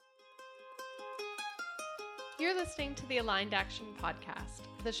You're listening to the Aligned Action Podcast,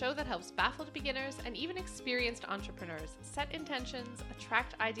 the show that helps baffled beginners and even experienced entrepreneurs set intentions,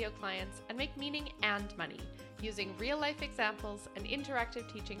 attract ideal clients, and make meaning and money using real-life examples, an interactive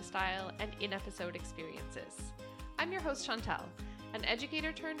teaching style, and in-episode experiences. I'm your host, Chantal, an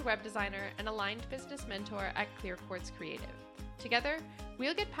educator turned web designer and aligned business mentor at Clear Quartz Creative. Together,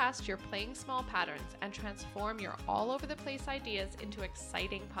 we'll get past your playing small patterns and transform your all-over-the-place ideas into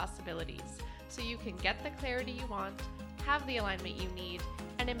exciting possibilities, so you can get the clarity you want, have the alignment you need,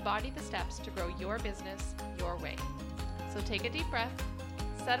 and embody the steps to grow your business your way. So take a deep breath,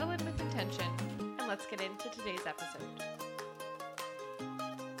 settle in with intention, and let's get into today's episode.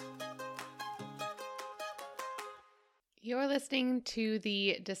 You're listening to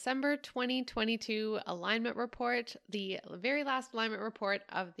the December 2022 alignment report, the very last alignment report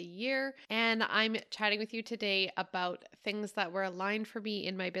of the year. And I'm chatting with you today about things that were aligned for me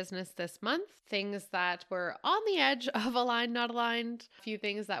in my business this month, things that were on the edge of aligned, not aligned, a few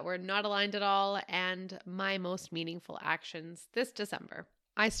things that were not aligned at all, and my most meaningful actions this December.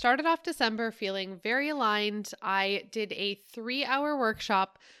 I started off December feeling very aligned. I did a 3-hour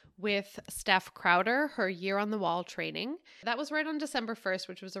workshop with Steph Crowder, her Year on the Wall training. That was right on December 1st,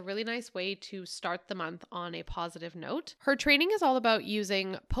 which was a really nice way to start the month on a positive note. Her training is all about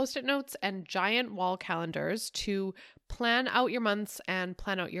using Post-it notes and giant wall calendars to plan out your months and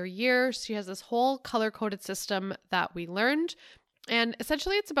plan out your year. She has this whole color-coded system that we learned. And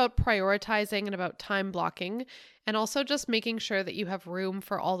essentially it's about prioritizing and about time blocking, and also just making sure that you have room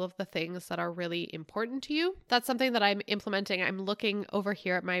for all of the things that are really important to you. That's something that I'm implementing. I'm looking over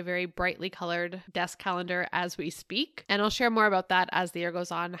here at my very brightly colored desk calendar as we speak, and I'll share more about that as the year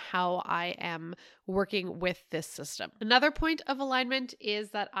goes on, how I am working with this system. Another point of alignment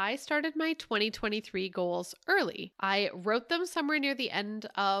is that I started my 2023 goals early. I wrote them somewhere near the end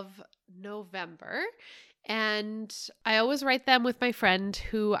of November. And I always write them with my friend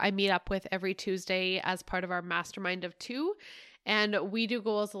who I meet up with every Tuesday as part of our mastermind of 2. And we do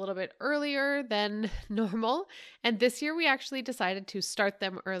goals a little bit earlier than normal. And this year we actually decided to start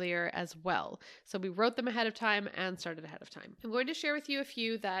them earlier as well. So we wrote them ahead of time and started ahead of time. I'm going to share with you a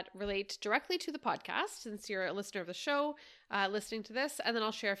few that relate directly to the podcast, since you're a listener of the show, listening to this, and then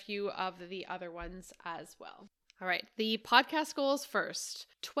I'll share a few of the other ones as well. All right, the podcast goals first.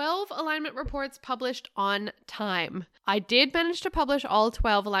 12 alignment reports published on time. I did manage to publish all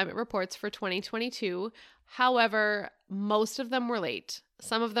 12 alignment reports for 2022. However, most of them were late.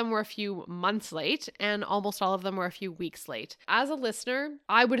 Some of them were a few months late, and almost all of them were a few weeks late. As a listener,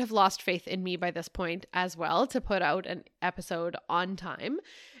 I would have lost faith in me by this point as well to put out an episode on time.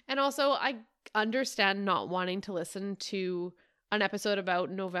 And also, I understand not wanting to listen to an episode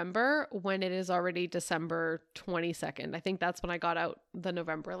about November when it is already December 22nd. I think that's when I got out the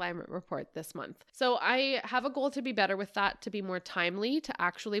November alignment report this month. So I have a goal to be better with that, to be more timely, to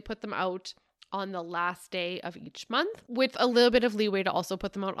actually put them out on the last day of each month, with a little bit of leeway to also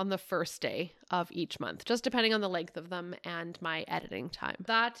put them out on the first day of each month, just depending on the length of them and my editing time.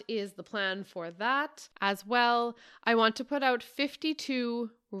 That is the plan for that. As well, I want to put out 52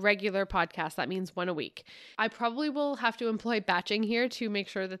 regular podcasts. That means one a week. I probably will have to employ batching here to make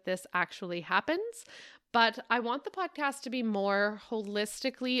sure that this actually happens. But I want the podcast to be more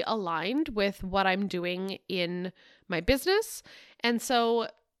holistically aligned with what I'm doing in my business. And so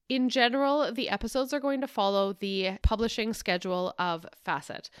in general, the episodes are going to follow the publishing schedule of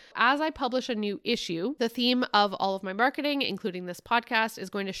Facet. As I publish a new issue, the theme of all of my marketing, including this podcast, is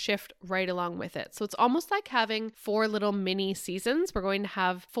going to shift right along with it. So it's almost like having 4 little mini seasons. We're going to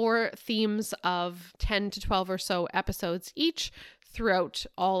have 4 themes of 10 to 12 or so episodes each throughout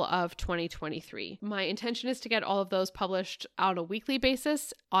all of 2023. My intention is to get all of those published on a weekly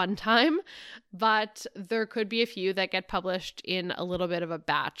basis on time, but there could be a few that get published in a little bit of a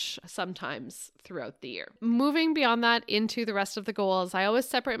batch sometimes throughout the year. Moving beyond that into the rest of the goals, I always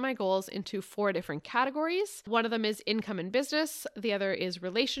separate my goals into 4 different categories. One of them is income and business, the other is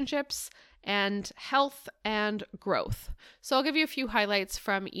relationships, and health and growth. So I'll give you a few highlights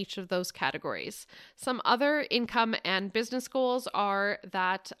from each of those categories. Some other income and business goals are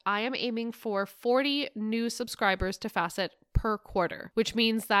that I am aiming for 40 new subscribers to Facet per quarter, which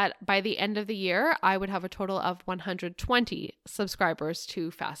means that by the end of the year, I would have a total of 120 subscribers to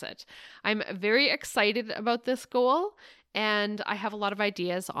Facet. I'm very excited about this goal, and I have a lot of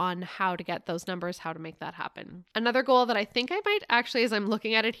ideas on how to get those numbers, how to make that happen. Another goal that I think I might actually, as I'm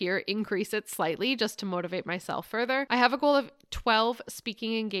looking at it here, increase it slightly just to motivate myself further. I have a goal of 12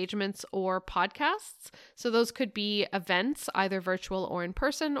 speaking engagements or podcasts. So those could be events, either virtual or in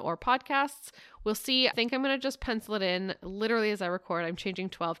person, or podcasts, we'll see. I think I'm going to just pencil it in literally as I record. I'm changing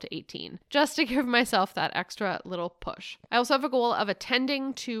 12 to 18 just to give myself that extra little push. I also have a goal of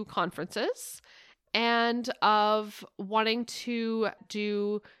attending 2 conferences and of wanting to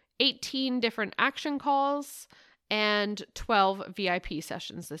do 18 different action calls and 12 VIP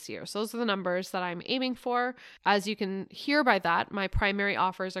sessions this year. So those are the numbers that I'm aiming for. As you can hear by that, my primary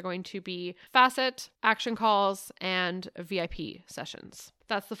offers are going to be Facet, action calls, and VIP sessions.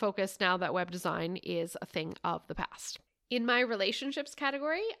 That's the focus now that web design is a thing of the past. In my relationships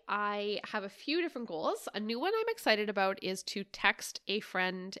category, I have a few different goals. A new one I'm excited about is to text a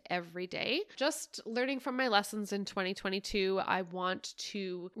friend every day. Just learning from my lessons in 2022, I want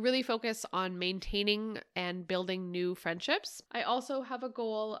to really focus on maintaining and building new friendships. I also have a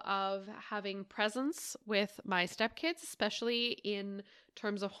goal of having presence with my stepkids, especially in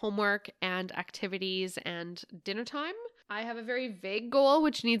terms of homework and activities and dinner time. I have a very vague goal,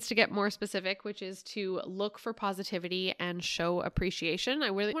 which needs to get more specific, which is to look for positivity and show appreciation. I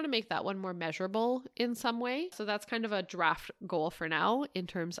really want to make that one more measurable in some way. So that's kind of a draft goal for now in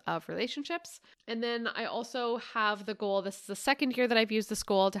terms of relationships. And then I also have the goal, this is the second year that I've used this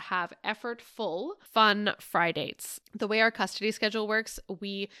goal, to have effortful, fun Fridates. The way our custody schedule works,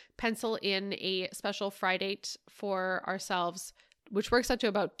 we pencil in a special Fridate for ourselves, which works out to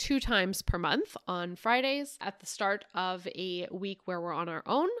about 2 times per month on Fridays at the start of a week where we're on our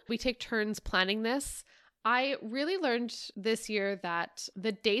own. We take turns planning this. I really learned this year that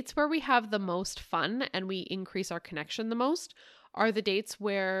the dates where we have the most fun and we increase our connection the most are the dates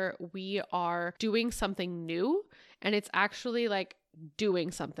where we are doing something new and it's actually like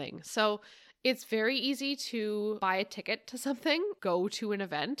doing something. So it's very easy to buy a ticket to something, go to an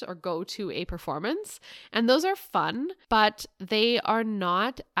event, or go to a performance. And those are fun, but they're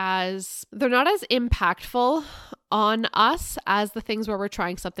not as impactful on us as the things where we're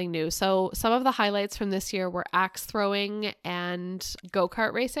trying something new. So some of the highlights from this year were axe throwing and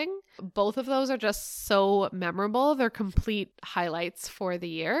go-kart racing. Both of those are just so memorable. They're complete highlights for the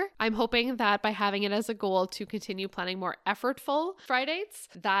year. I'm hoping that by having it as a goal to continue planning more effortful Fridates,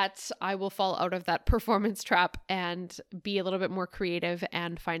 that I will fall out of that performance trap and be a little bit more creative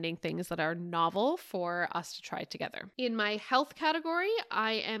and finding things that are novel for us to try together. In my health category,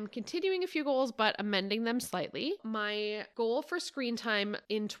 I am continuing a few goals, but amending them slightly. My goal for screen time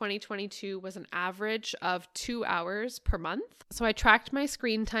in 2022 was an average of 2 hours per month. So I tracked my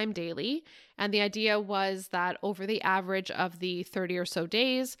screen time daily, and the idea was that over the average of the 30 or so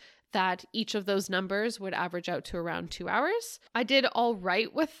days, that each of those numbers would average out to around 2 hours. I did all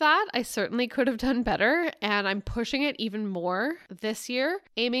right with that. I certainly could have done better, and I'm pushing it even more this year,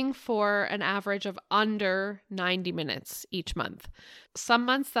 aiming for an average of under 90 minutes each month. Some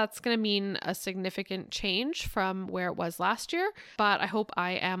months that's going to mean a significant change from where it was last year, but I hope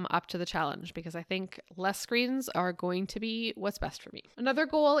I am up to the challenge because I think less screens are going to be what's best for me. Another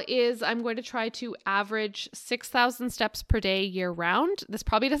goal is I'm going to try to average 6,000 steps per day year round. This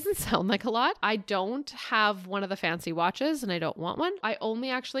probably doesn't sound like a lot. I don't have one of the fancy watches and I don't want one. I only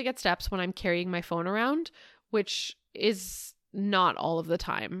actually get steps when I'm carrying my phone around, which is not all of the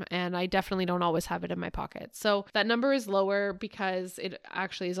time. And I definitely don't always have it in my pocket. So that number is lower because it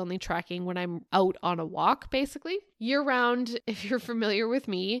actually is only tracking when I'm out on a walk, basically. Year round, if you're familiar with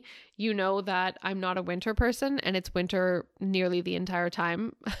me, you know that I'm not a winter person and it's winter nearly the entire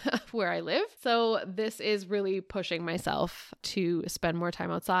time where I live. So this is really pushing myself to spend more time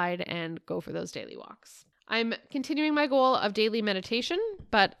outside and go for those daily walks. I'm continuing my goal of daily meditation,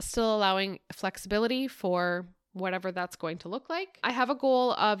 but still allowing flexibility for whatever that's going to look like. I have a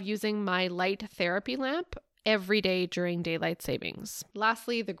goal of using my light therapy lamp every day during daylight savings.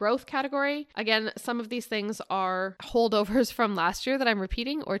 Lastly, the growth category. Again, some of these things are holdovers from last year that I'm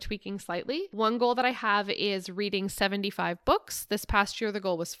repeating or tweaking slightly. One goal that I have is reading 75 books. This past year, the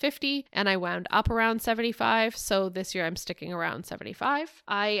goal was 50 and I wound up around 75. So this year I'm sticking around 75.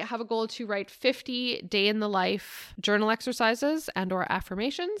 I have a goal to write 50 day in the life journal exercises and or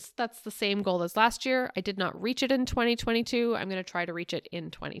affirmations. That's the same goal as last year. I did not reach it in 2022. I'm going to try to reach it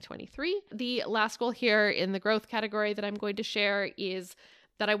in 2023. The last goal here in the growth category that I'm going to share is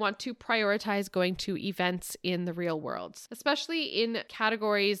that I want to prioritize going to events in the real world, especially in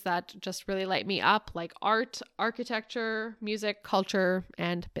categories that just really light me up, like art, architecture, music, culture,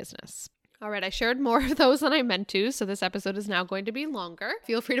 and business. All right, I shared more of those than I meant to, so this episode is now going to be longer.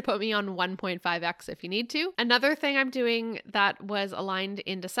 Feel free to put me on 1.5x if you need to. Another thing I'm doing that was aligned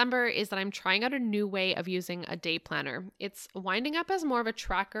in December is that I'm trying out a new way of using a day planner. It's winding up as more of a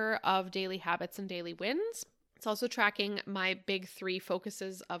tracker of daily habits and daily wins. It's also tracking my big 3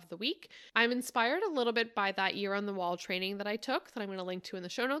 focuses of the week. I'm inspired a little bit by that Year on the Wall training that I took that I'm going to link to in the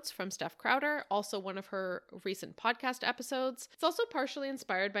show notes from Steph Crowder, also one of her recent podcast episodes. It's also partially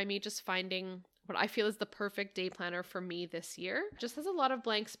inspired by me just finding what I feel is the perfect day planner for me this year. It just has a lot of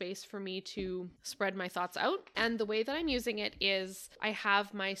blank space for me to spread my thoughts out. And the way that I'm using it is I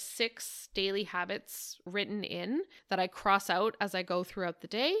have my 6 daily habits written in that I cross out as I go throughout the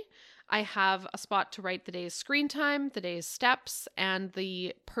day. I have a spot to write the day's screen time, the day's steps, and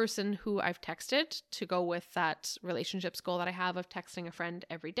the person who I've texted to go with that relationships goal that I have of texting a friend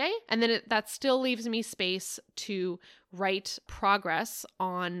every day. And then that still leaves me space to write progress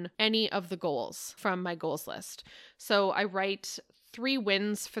on any of the goals from my goals list. So I write 3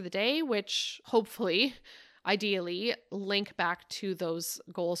 wins for the day, which hopefully, ideally, link back to those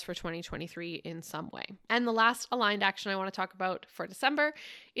goals for 2023 in some way. And the last aligned action I want to talk about for December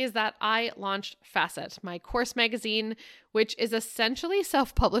is that I launched Facet, my course magazine, which is essentially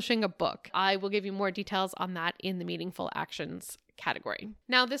self-publishing a book. I will give you more details on that in the meaningful actions category.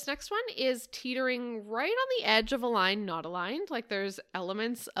 Now, this next one is teetering right on the edge of aligned, not aligned. Like there's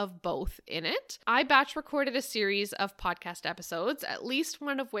elements of both in it. I batch recorded a series of podcast episodes, at least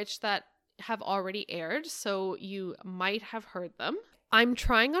one of which that have already aired, so you might have heard them. I'm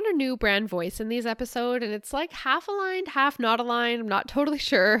trying on a new brand voice in these episodes, and it's like half aligned, half not aligned. I'm not totally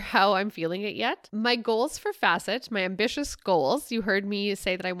sure how I'm feeling it yet. My goals for Facet, my ambitious goals, you heard me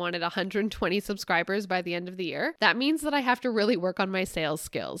say that I wanted 120 subscribers by the end of the year. That means that I have to really work on my sales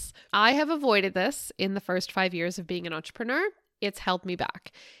skills. I have avoided this in the first 5 years of being an entrepreneur. It's held me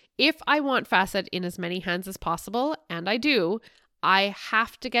back. If I want Facet in as many hands as possible, and I do, I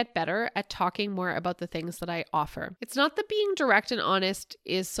have to get better at talking more about the things that I offer. It's not that being direct and honest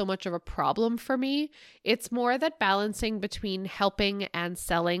is so much of a problem for me. It's more that balancing between helping and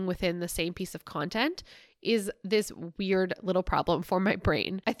selling within the same piece of content is this weird little problem for my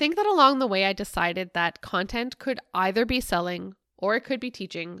brain. I think that along the way, I decided that content could either be selling or it could be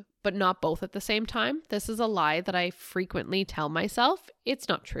teaching, but not both at the same time. This is a lie that I frequently tell myself. It's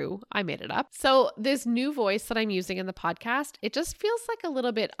not true. I made it up. So this new voice that I'm using in the podcast, it just feels like a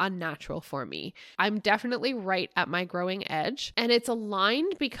little bit unnatural for me. I'm definitely right at my growing edge, and it's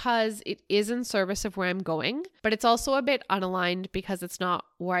aligned because it is in service of where I'm going, but it's also a bit unaligned because it's not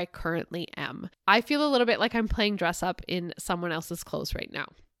where I currently am. I feel a little bit like I'm playing dress up in someone else's clothes right now.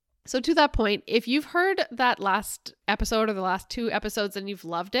 So to that point, if you've heard that last episode or the last 2 episodes and you've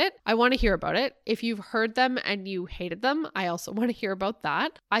loved it, I want to hear about it. If you've heard them and you hated them, I also want to hear about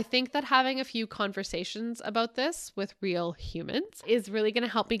that. I think that having a few conversations about this with real humans is really going to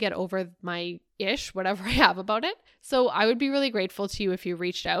help me get over my whatever I have about it. So I would be really grateful to you if you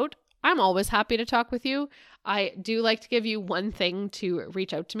reached out. I'm always happy to talk with you. I do like to give you one thing to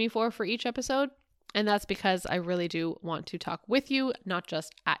reach out to me for each episode. And that's because I really do want to talk with you, not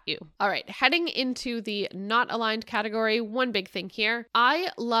just at you. All right, heading into the not aligned category, one big thing here. I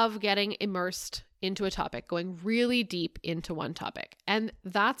love getting immersed into a topic, going really deep into one topic. And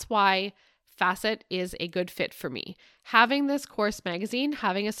that's why Facet is a good fit for me. Having this course magazine,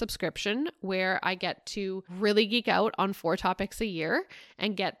 having a subscription where I get to really geek out on 4 topics a year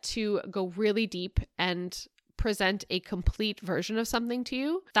and get to go really deep and present a complete version of something to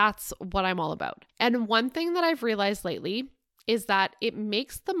you, that's what I'm all about. And one thing that I've realized lately is that it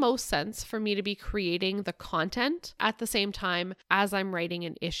makes the most sense for me to be creating the content at the same time as I'm writing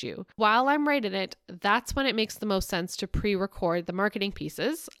an issue. While I'm writing it, that's when it makes the most sense to pre-record the marketing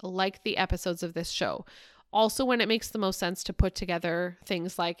pieces, like the episodes of this show. Also, when it makes the most sense to put together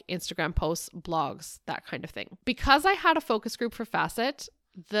things like Instagram posts, blogs, that kind of thing. Because I had a focus group for Facet,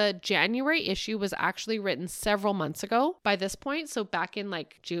 the January issue was actually written several months ago by this point, so back in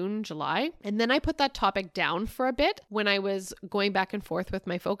like June, July. And then I put that topic down for a bit when I was going back and forth with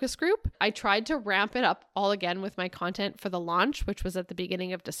my focus group. I tried to ramp it up all again with my content for the launch, which was at the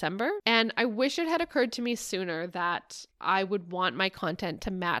beginning of December. And I wish it had occurred to me sooner that I would want my content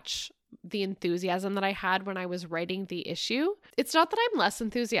to match the enthusiasm that I had when I was writing the issue. It's not that I'm less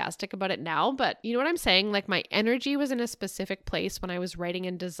enthusiastic about it now, but you know what I'm saying? Like my energy was in a specific place when I was writing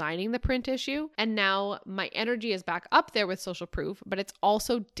and designing the print issue. And now my energy is back up there with Social Proof, but it's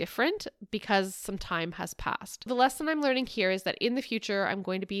also different because some time has passed. The lesson I'm learning here is that in the future, I'm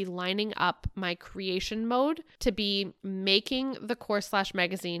going to be lining up my creation mode to be making the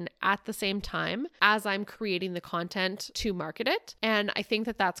course/magazine at the same time as I'm creating the content to market it. And I think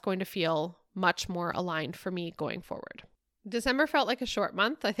that that's going to feel much more aligned for me going forward. December felt like a short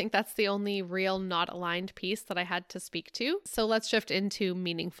month. I think that's the only real not aligned piece that I had to speak to. So let's shift into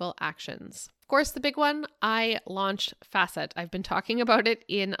meaningful actions. Of course, the big one, I launched Facet. I've been talking about it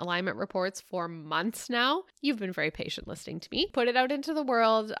in alignment reports for months now. You've been very patient listening to me. Put it out into the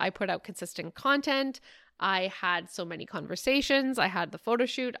world. I put out consistent content. I had so many conversations. I had the photo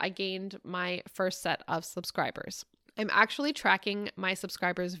shoot. I gained my first set of subscribers. I'm actually tracking my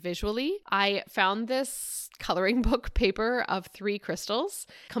subscribers visually. I found this coloring book paper of 3 crystals.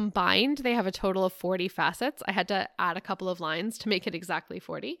 Combined, they have a total of 40 facets. I had to add a couple of lines to make it exactly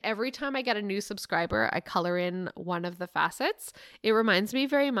 40. Every time I get a new subscriber, I color in one of the facets. It reminds me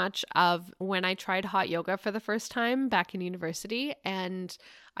very much of when I tried hot yoga for the first time back in university, and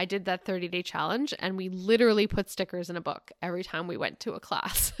I did that 30-day challenge, and we literally put stickers in a book every time we went to a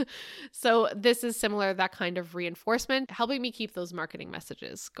class. So this is similar, that kind of reinforcement, helping me keep those marketing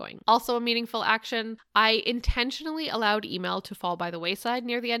messages going. Also a meaningful action, I intentionally allowed email to fall by the wayside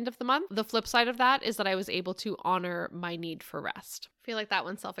near the end of the month. The flip side of that is that I was able to honor my need for rest. I feel like that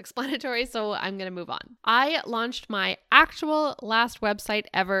one's self-explanatory, so I'm going to move on. I launched my actual last website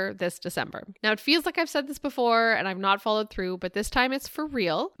ever this December. Now, it feels like I've said this before and I've not followed through, but this time it's for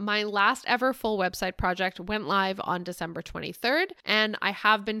real. My last ever full website project went live on December 23rd, and I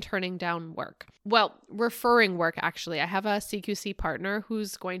have been turning down work. Well, referring work, actually. I have a CQC partner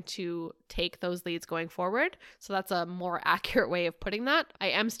who's going to take those leads going forward. So that's a more accurate way of putting that. I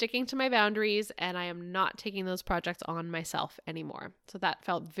am sticking to my boundaries and I am not taking those projects on myself anymore. So that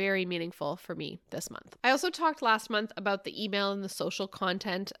felt very meaningful for me this month. I also talked last month about the email and the social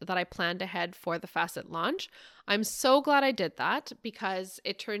content that I planned ahead for the Facet launch. I'm so glad I did that because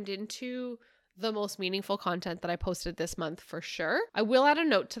it turned into the most meaningful content that I posted this month for sure. I will add a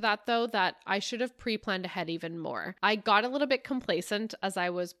note to that though, that I should have pre-planned ahead even more. I got a little bit complacent as I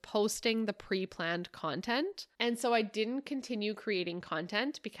was posting the pre-planned content. And so I didn't continue creating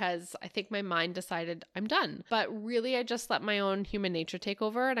content because I think my mind decided I'm done. But really, I just let my own human nature take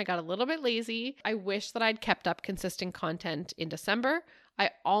over and I got a little bit lazy. I wish that I'd kept up consistent content in December. I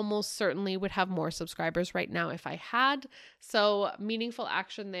almost certainly would have more subscribers right now if I had. So meaningful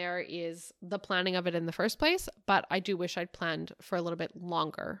action there is the planning of it in the first place, but I do wish I'd planned for a little bit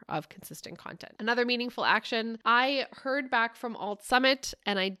longer of consistent content. Another meaningful action, I heard back from Alt Summit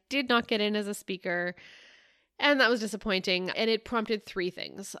and I did not get in as a speaker, and that was disappointing. And it prompted 3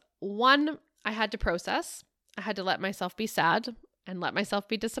 things. 1, I had to process. I had to let myself be sad and let myself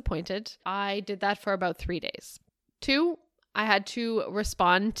be disappointed. I did that for about 3 days. 2, I had to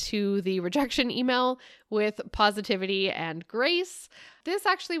respond to the rejection email with positivity and grace. This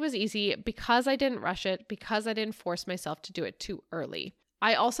actually was easy because I didn't rush it, because I didn't force myself to do it too early.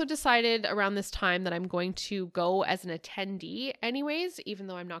 I also decided around this time that I'm going to go as an attendee anyways, even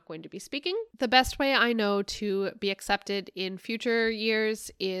though I'm not going to be speaking. The best way I know to be accepted in future years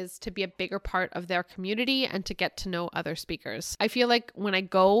is to be a bigger part of their community and to get to know other speakers. I feel like when I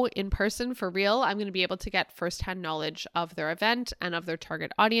go in person for real, I'm going to be able to get firsthand knowledge of their event and of their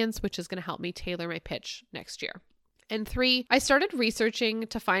target audience, which is going to help me tailor my pitch next year. And 3, I started researching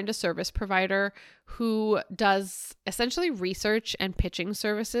to find a service provider who does essentially research and pitching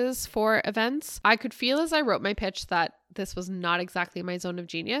services for events. I could feel as I wrote my pitch that this was not exactly my zone of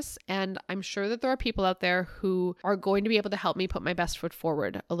genius, and I'm sure that there are people out there who are going to be able to help me put my best foot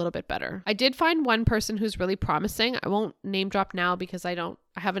forward a little bit better. I did find one person who's really promising. I won't name drop now because I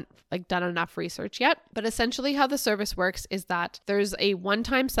haven't done enough research yet, but essentially how the service works is that there's a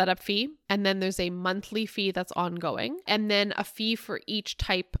one-time setup fee, and then there's a monthly fee that's ongoing, and then a fee for each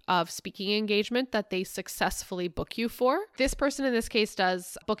type of speaking engagement that they successfully book you for. This person in this case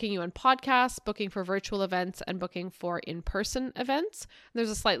does booking you on podcasts, booking for virtual events, and booking for in-person events. There's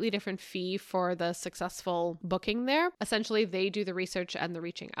a slightly different fee for the successful booking there. Essentially, they do the research and the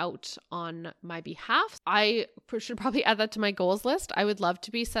reaching out on my behalf. I should probably add that to my goals list. I would love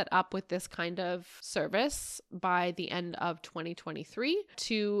to be set up with this kind of service by the end of 2023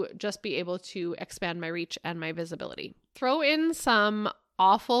 to just be able to expand my reach and my visibility. Throw in some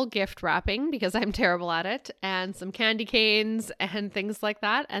awful gift wrapping because I'm terrible at it, and some candy canes and things like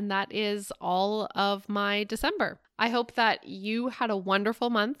that. And that is all of my December. I hope that you had a wonderful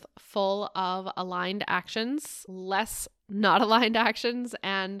month full of aligned actions, less not aligned actions,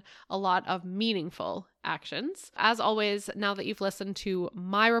 and a lot of meaningful actions. As always, now that you've listened to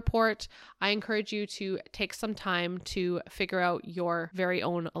my report, I encourage you to take some time to figure out your very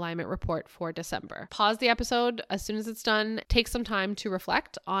own alignment report for December. Pause the episode as soon as it's done. Take some time to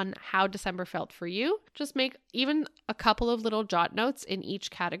reflect on how December felt for you. Just make even a couple of little jot notes in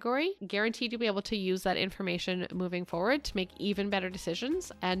each category. Guaranteed you'll be able to use that information moving forward to make even better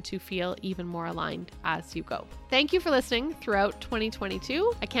decisions and to feel even more aligned as you go. Thank you for listening throughout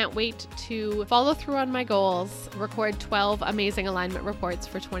 2022. I can't wait to follow through on my goals, record 12 amazing alignment reports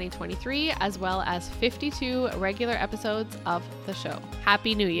for 2023, as well as 52 regular episodes of the show.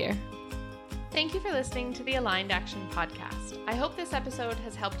 Happy New Year. Thank you for listening to the Aligned Action Podcast. I hope this episode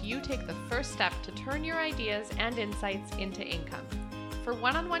has helped you take the first step to turn your ideas and insights into income. For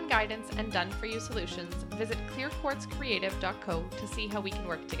one-on-one guidance and done-for-you solutions, visit clearquartzcreative.co to see how we can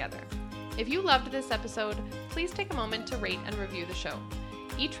work together. If you loved this episode, please take a moment to rate and review the show.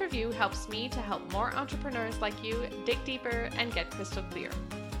 Each review helps me to help more entrepreneurs like you dig deeper and get crystal clear.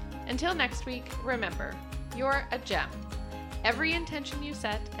 Until next week, remember, you're a gem. Every intention you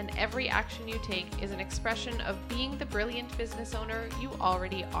set and every action you take is an expression of being the brilliant business owner you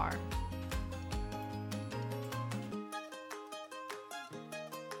already are.